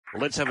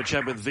Let's have a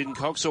chat with Vin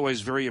Cox,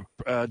 always very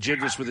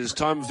generous with his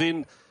time.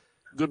 Vin,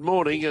 good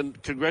morning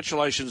and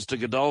congratulations to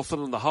Godolphin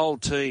and the whole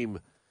team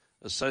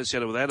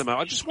associated with Anamoe.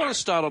 I just want to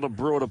start on a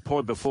broader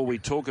point before we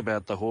talk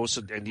about the horse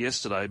and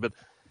yesterday, but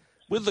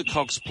with the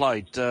Cox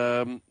Plate,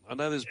 I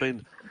know there's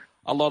been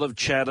a lot of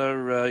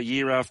chatter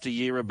year after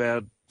year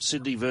about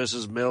Sydney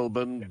versus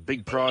Melbourne,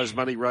 big prize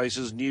money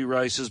races, new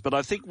races, but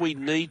I think we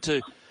need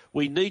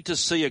to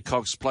see a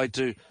Cox Plate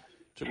to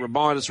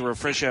remind us or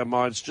refresh our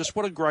minds just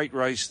what a great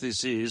race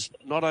this is,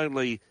 not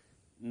only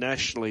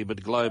nationally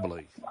but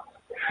globally.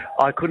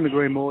 I couldn't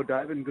agree more,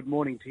 David, and good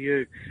morning to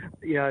you.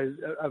 You know,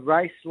 a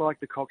race like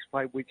the Cox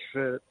Plate, which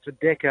for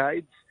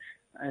decades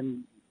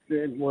and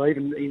well,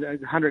 even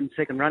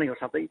 102nd running or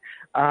something,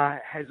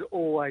 has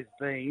always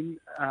been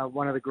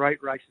one of the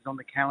great races on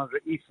the calendar,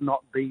 if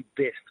not the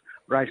best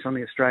race on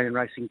the Australian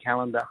racing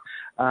calendar.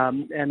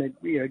 And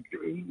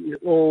it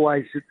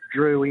always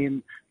drew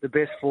in the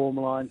best form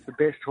lines, the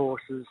best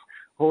horses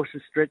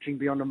stretching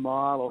beyond a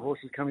mile or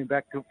horses coming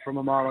back from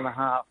a mile and a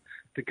half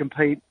to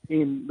compete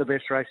in the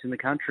best race in the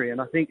country.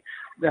 And I think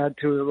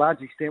to a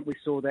large extent we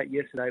saw that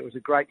yesterday. It was a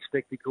great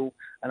spectacle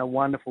and a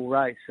wonderful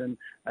race. And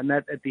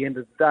that at the end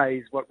of the day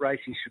is what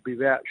racing should be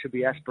about. It should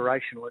be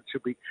aspirational. It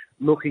should be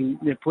looking,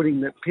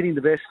 pitting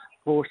the best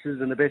horses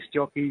and the best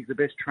jockeys, the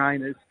best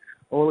trainers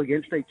all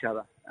against each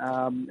other.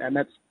 And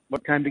that's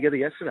what came together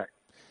yesterday.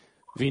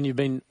 Vin, you've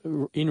been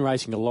in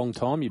racing a long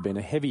time. You've been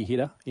a heavy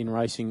hitter in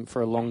racing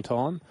for a long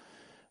time.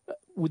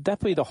 Would that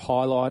be the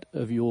highlight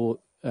of your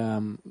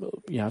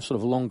sort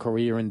of long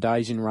career and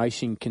days in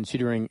racing,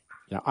 considering,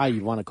 A,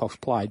 you won a Cox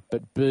Plate,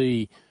 but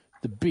B,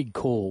 the big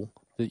call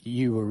that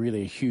you were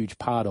really a huge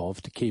part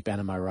of to keep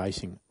Anamoe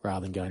racing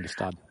rather than going to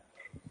stud?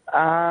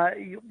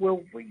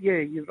 What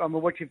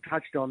you've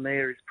touched on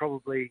there is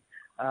probably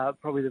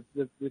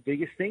the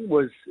biggest thing.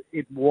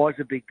 It was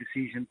a big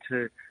decision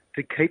to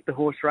keep the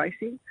horse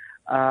racing.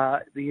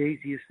 The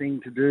easiest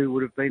thing to do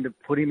would have been to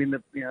put him in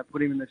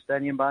the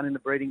stallion barn, in the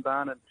breeding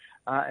barn,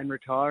 and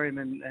retire him,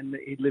 and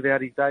he'd live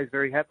out his days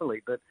very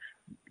happily. But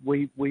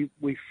we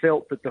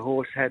felt that the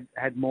horse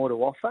had more to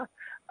offer,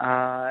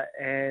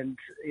 and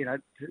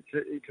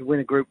to win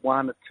a Group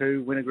 1 at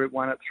 2, win a Group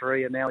 1 at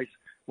 3, and now he's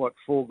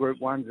 4 Group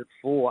 1s at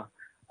 4.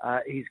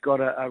 He's got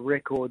a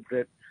record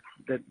that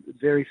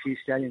very few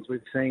stallions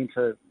we've seen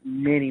for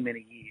many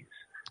years.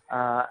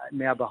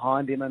 Now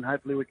behind him, and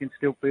hopefully we can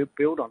still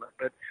build on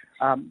it.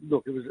 But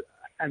look, it was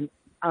an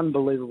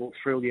unbelievable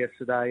thrill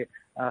yesterday.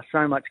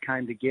 So much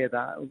came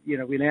together.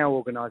 In our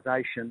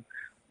organisation,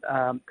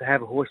 to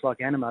have a horse like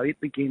Anamoe, it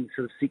begins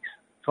sort of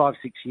 5-6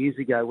 years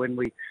ago when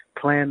we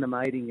plan the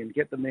mating and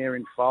get the mare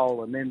in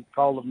foal, and then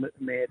foal the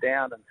mare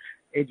down and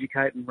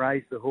educate and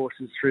raise the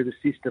horses through the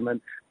system.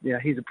 And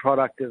he's a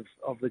product of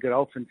the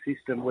Godolphin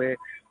system, where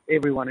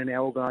everyone in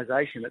our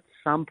organisation at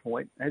some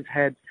point has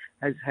had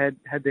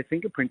their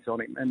fingerprints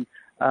on him, and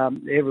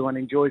everyone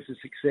enjoys the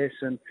success,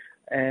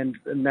 and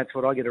that's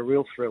what I get a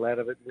real thrill out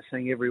of it, just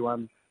seeing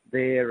everyone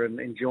there and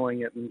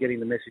enjoying it and getting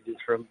the messages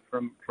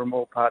from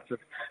all parts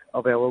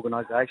of our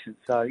organisation.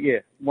 So yeah,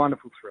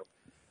 wonderful thrill.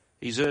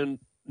 He's earned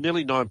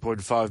nearly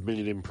 $9.5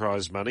 million in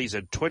prize money. He's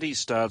had 20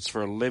 starts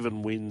for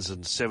 11 wins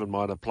and 7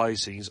 minor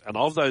placings, and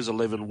of those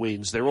 11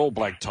 wins, they're all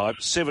black type,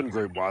 7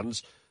 Group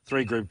 1s,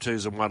 3 Group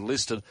 2s and 1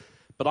 listed.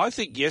 But I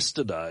think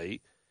yesterday,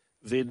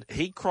 then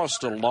he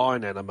crossed a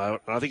line, Anamoe,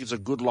 and I think it's a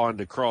good line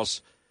to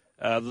cross.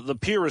 The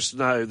purists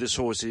know this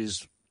horse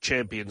is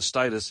champion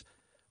status,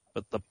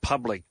 but the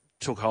public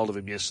took hold of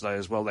him yesterday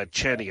as well, that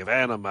chanting of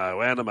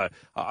Anamoe.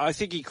 I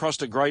think he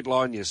crossed a great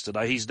line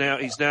yesterday. He's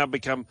now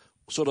become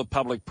sort of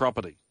public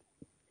property.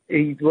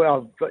 He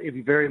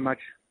very much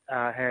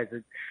has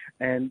it.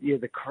 And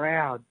the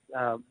crowd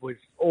was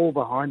all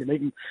behind him.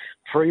 Even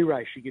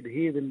pre-race, you could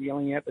hear them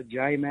yelling out the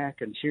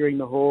J-Mac and cheering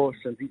the horse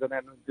and things like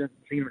that. And thinking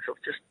to myself,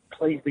 just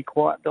please be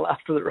quiet till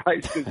after the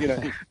race,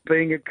 because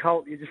being a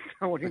colt, you just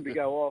don't want him to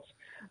go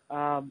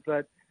off.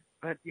 But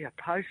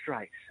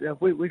post-race,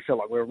 we felt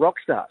like we were rock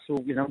stars.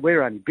 So,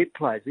 we're only bit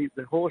players.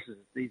 The horse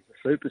he's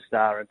the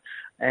superstar,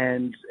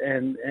 and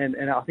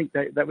I think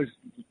that was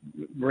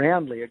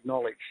roundly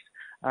acknowledged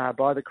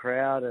by the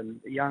crowd and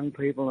young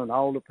people and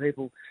older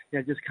people,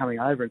 just coming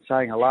over and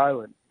saying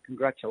hello and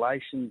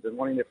congratulations and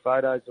wanting their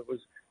photos. It was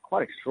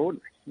quite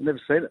extraordinary. I've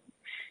never seen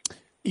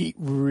it.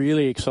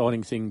 Really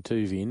exciting thing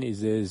too, Vin,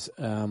 is there's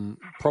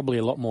probably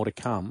a lot more to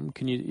come.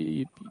 Can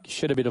you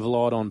shed a bit of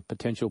light on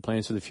potential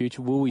plans for the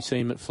future? Will we see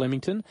him at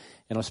Flemington?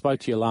 And I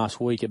spoke to you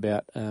last week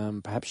about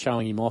perhaps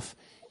showing him off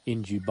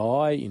in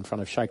Dubai in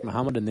front of Sheikh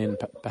Mohammed, and then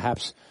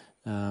perhaps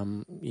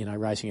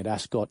racing at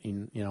Ascot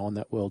on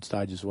that world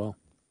stage as well.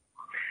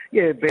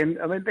 Yeah, Ben.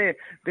 I mean,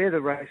 they're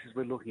the races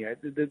we're looking at.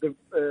 The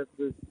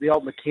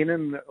old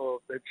McKinnon, or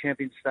the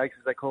Champion Stakes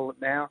as they call it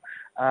now,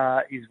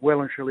 is well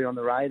and truly on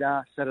the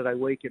radar. Saturday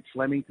week at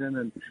Flemington,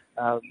 and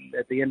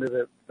at the end of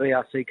the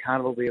VRC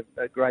Carnival, will be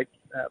a great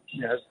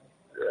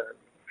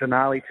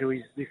finale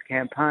to this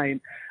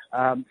campaign.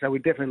 So we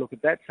definitely look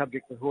at that,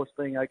 subject to the horse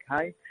being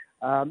okay,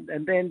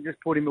 and then just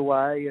put him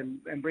away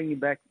and bring him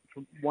back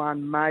for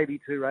 1,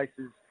 maybe 2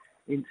 races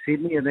in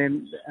Sydney, and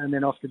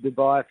then off to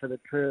Dubai for the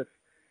Perth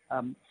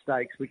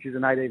Stakes, which is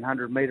an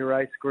 1800 metre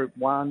race, Group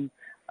 1.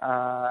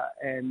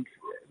 And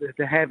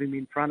to have him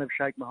in front of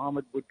Sheikh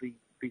Mohammed would be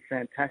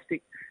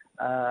fantastic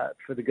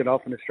for the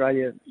Godolphin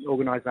Australia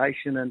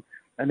organisation, and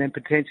then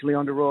potentially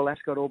onto Royal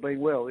Ascot, all being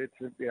well. It's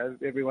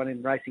everyone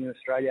in racing in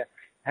Australia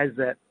has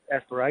that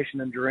aspiration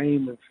and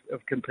dream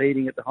of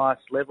competing at the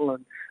highest level,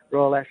 and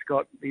Royal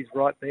Ascot is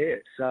right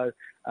there. So,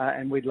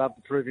 and we'd love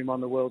to prove him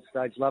on the world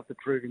stage, love to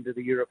prove him to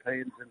the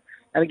Europeans,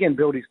 and again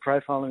build his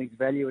profile and his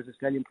value as a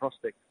stallion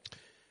prospect.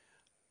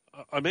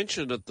 I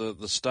mentioned at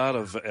the start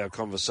of our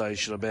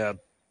conversation about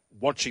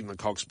watching the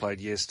Cox Plate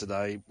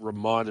yesterday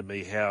reminded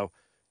me how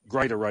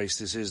great a race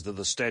this is,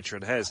 the stature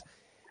it has.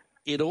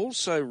 It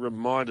also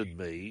reminded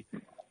me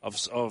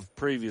of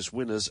previous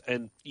winners,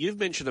 and you've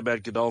mentioned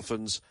about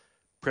Godolphin's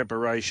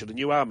preparation, and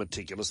you are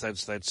meticulous.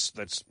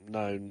 That's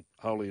known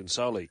wholly and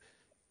solely.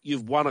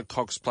 You've won a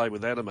Cox Plate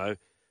with Anamoe,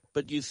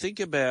 but you think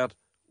about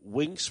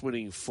Winx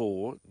winning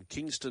 4,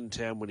 Kingston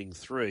Town winning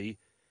 3,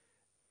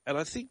 and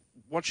I think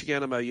watching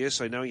Anamoe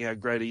yesterday, knowing how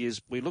great he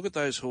is, we look at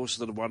those horses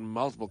that have won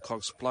multiple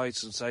Cox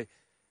Plates and say,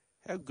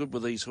 how good were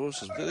these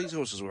horses? These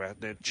horses were out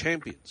there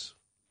champions.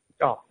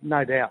 Oh,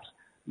 no doubt.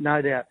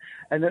 No doubt.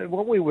 And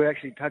what we were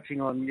actually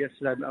touching on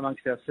yesterday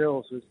amongst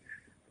ourselves was,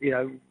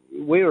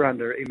 we were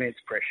under immense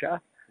pressure,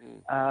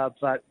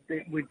 but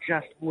we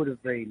just would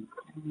have been,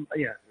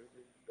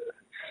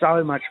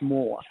 so much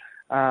more.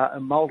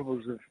 And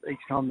multiples of each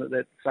time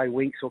that say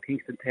Winx or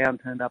Kingston Town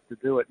turned up to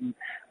do it. And,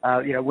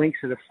 Winx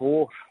at a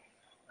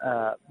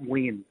 4th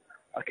win.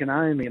 I can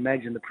only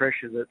imagine the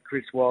pressure that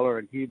Chris Waller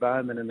and Hugh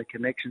Bowman and the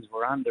connections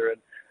were under,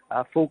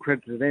 and full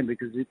credit to them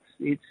because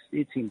it's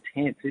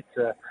intense. It's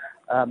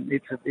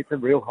a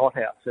real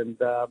hothouse, and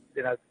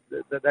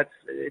that's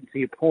to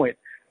your point.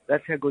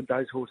 That's how good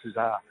those horses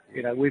are.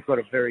 We've got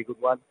a very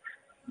good one.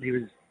 He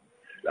was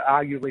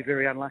arguably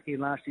very unlucky in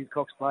last year's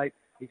Cox Plate.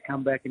 He's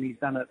come back and he's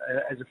done it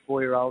as a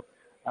 4-year-old.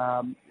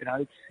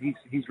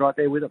 He's right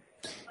there with him.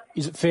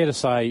 Is it fair to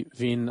say,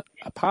 Vin,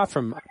 apart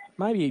from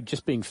maybe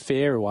just being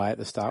fair away at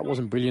the start,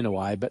 wasn't brilliant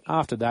away, but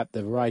after that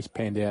the race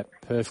panned out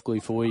perfectly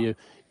for you.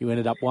 You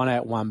ended up 1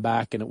 out, 1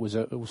 back, and it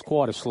was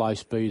quite a slow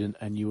speed,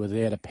 and you were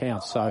there to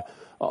pounce. So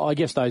I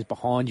guess those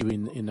behind you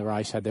in the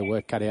race had their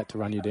work cut out to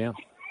run you down.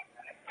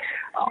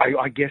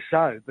 I guess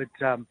so, but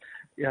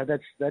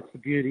that's the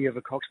beauty of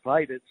a Cox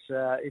Plate. It's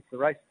the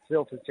race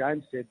itself, as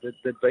James said,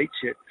 that beats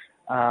you,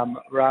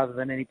 rather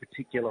than any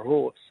particular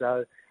horse.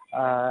 So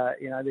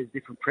there's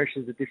different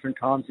pressures at different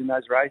times in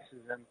those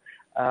races, and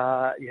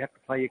you have to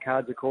play your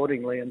cards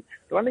accordingly. And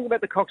the one thing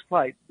about the Cox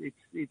Plate,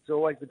 it's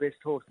always the best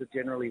horse that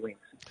generally wins.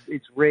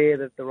 It's rare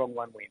that the wrong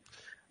one wins.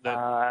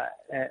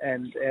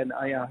 And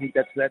I think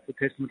that's a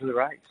testament to the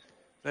race.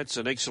 That's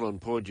an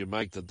excellent point you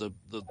make, that the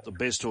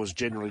best horse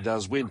generally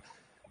does win.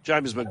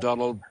 James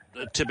McDonald,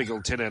 a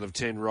typical 10 out of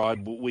 10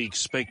 ride. We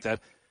expect that.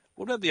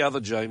 What about the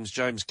other James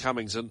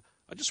Cummings? And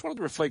I just wanted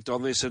to reflect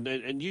on this,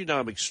 and you know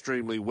him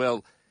extremely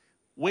well.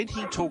 When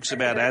he talks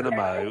about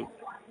Anamoe,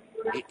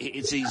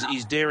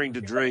 he's daring to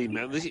dream.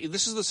 Now, this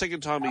is the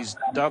second time he's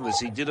done this.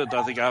 He did it,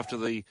 I think, after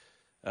the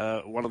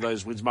one of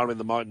those wins, Murray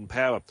the Might and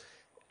Power.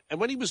 And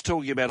when he was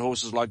talking about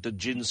horses like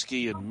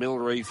Dajinski and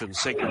Millreef and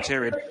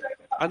Secretariat,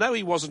 I know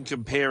he wasn't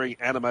comparing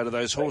Anamoe to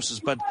those horses,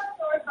 but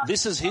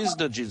this is his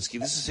Dajinski.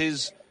 This is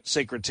his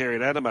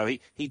Secretariat Anamoe.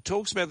 He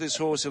talks about this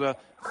horse in a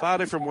far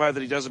different way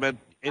than he does about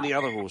any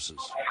other horses.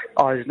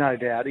 Oh, there's no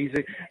doubt. He's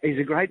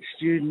a great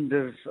student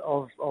of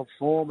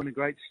form and a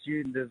great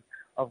student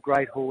of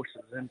great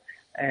horses,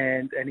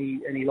 and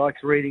he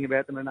likes reading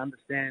about them and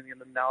understanding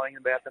them and knowing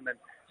about them,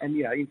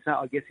 and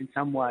I guess in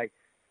some way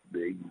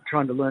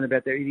trying to learn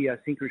about their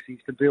idiosyncrasies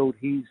to build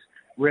his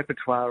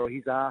repertoire or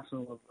his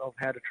arsenal of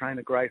how to train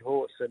a great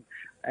horse,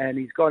 and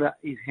he's got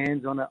his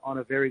hands on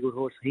a very good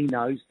horse. He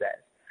knows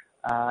that,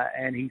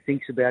 and he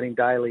thinks about him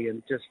daily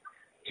and just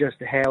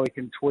how he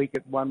can tweak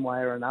it one way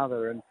or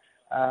another. And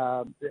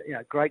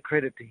great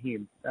credit to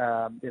him.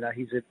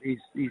 He's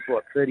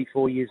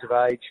 34 years of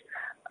age.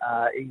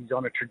 He's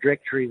on a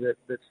trajectory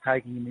that's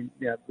taking him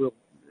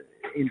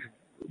into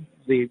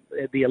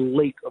the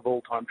elite of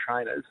all-time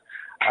trainers.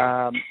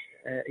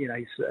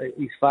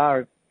 He's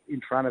far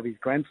in front of his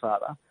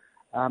grandfather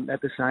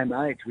at the same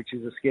age, which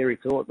is a scary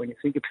thought when you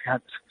think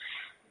about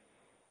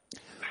it.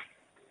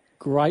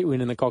 Great win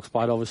in the Cox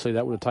Plate. Obviously,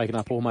 that would have taken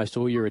up almost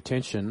all your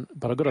attention.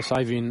 But I've got to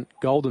say, Vin,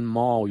 Golden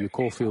Mile, your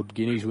Caulfield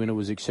Guineas winner,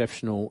 was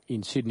exceptional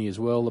in Sydney as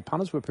well. The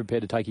punters were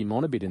prepared to take him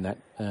on a bit in that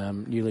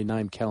newly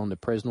named Calendar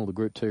Presnell, the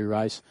Group 2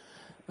 race,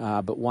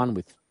 but won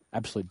with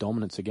absolute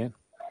dominance again.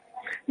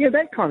 Yeah,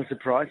 that kind of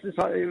surprised us.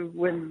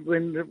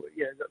 When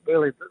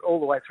early, all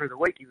the way through the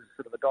week, he was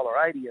sort of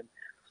 $1.80 and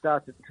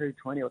starts at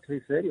 $2.20 or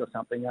 $2.30 or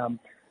something.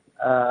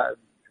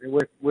 We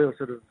were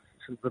sort of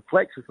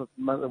perplexed. We thought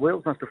the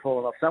wheels must have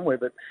fallen off somewhere,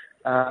 but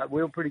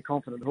we were pretty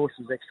confident the horse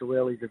was extra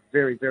well. He's a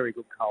very, very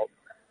good colt,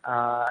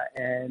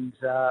 and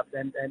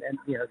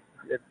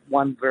it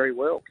won very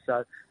well.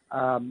 So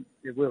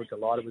we were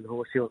delighted with the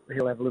horse. He'll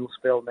have a little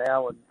spell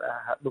now, and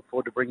look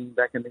forward to bringing him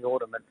back in the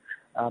autumn.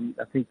 And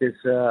I think there's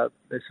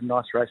some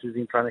nice races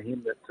in front of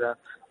him that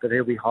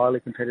he'll be highly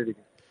competitive.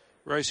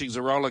 Racing's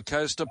a roller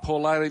coaster.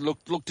 Paul Ailey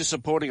looked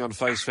disappointing on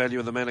face value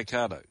in the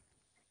Manikato.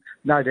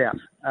 No doubt.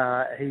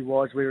 He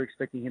was. We were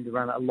expecting him to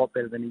run a lot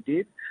better than he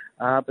did.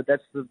 But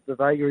that's the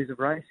vagaries of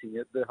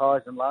racing, the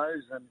highs and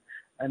lows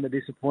and the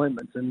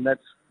disappointments. And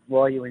that's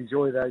why you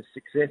enjoy those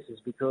successes,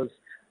 because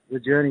the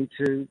journey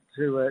to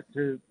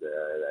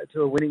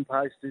a winning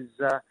post is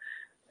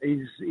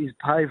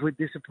paved with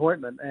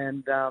disappointment.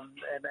 And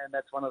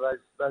that's one of those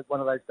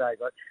days.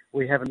 Like,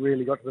 we haven't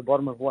really got to the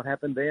bottom of what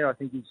happened there. I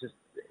think he's just,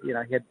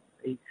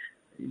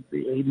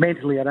 he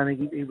mentally, I don't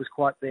think he was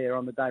quite there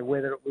on the day.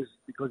 Whether it was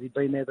because he'd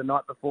been there the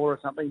night before or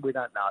something, we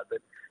don't know.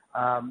 But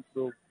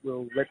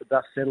we'll let the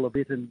dust settle a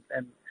bit and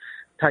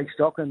take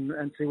stock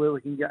and see where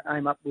we can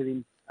aim up with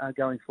him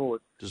going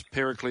forward. Does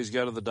Pericles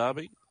go to the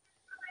Derby?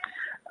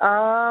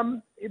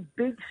 A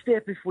big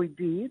step if we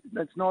did.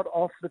 That's not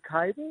off the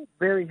table.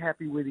 Very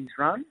happy with his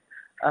run.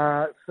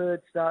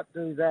 Third start,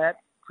 do that.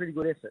 Pretty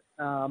good effort.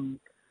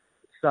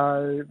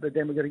 But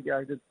then we've got to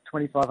go to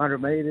 2,500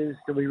 metres.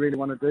 Do we really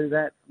want to do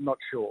that? Not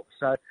sure.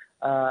 So,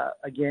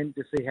 again,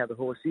 to see how the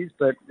horse is,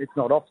 but it's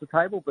not off the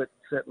table, but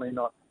certainly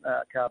not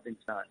carved in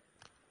stone.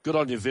 Good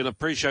on you, Vin.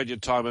 Appreciate your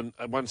time.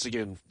 And once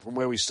again, from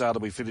where we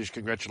started, we finished.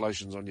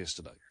 Congratulations on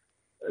yesterday.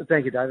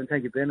 Thank you, Dave, and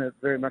thank you, Ben. I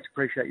very much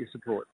appreciate your support.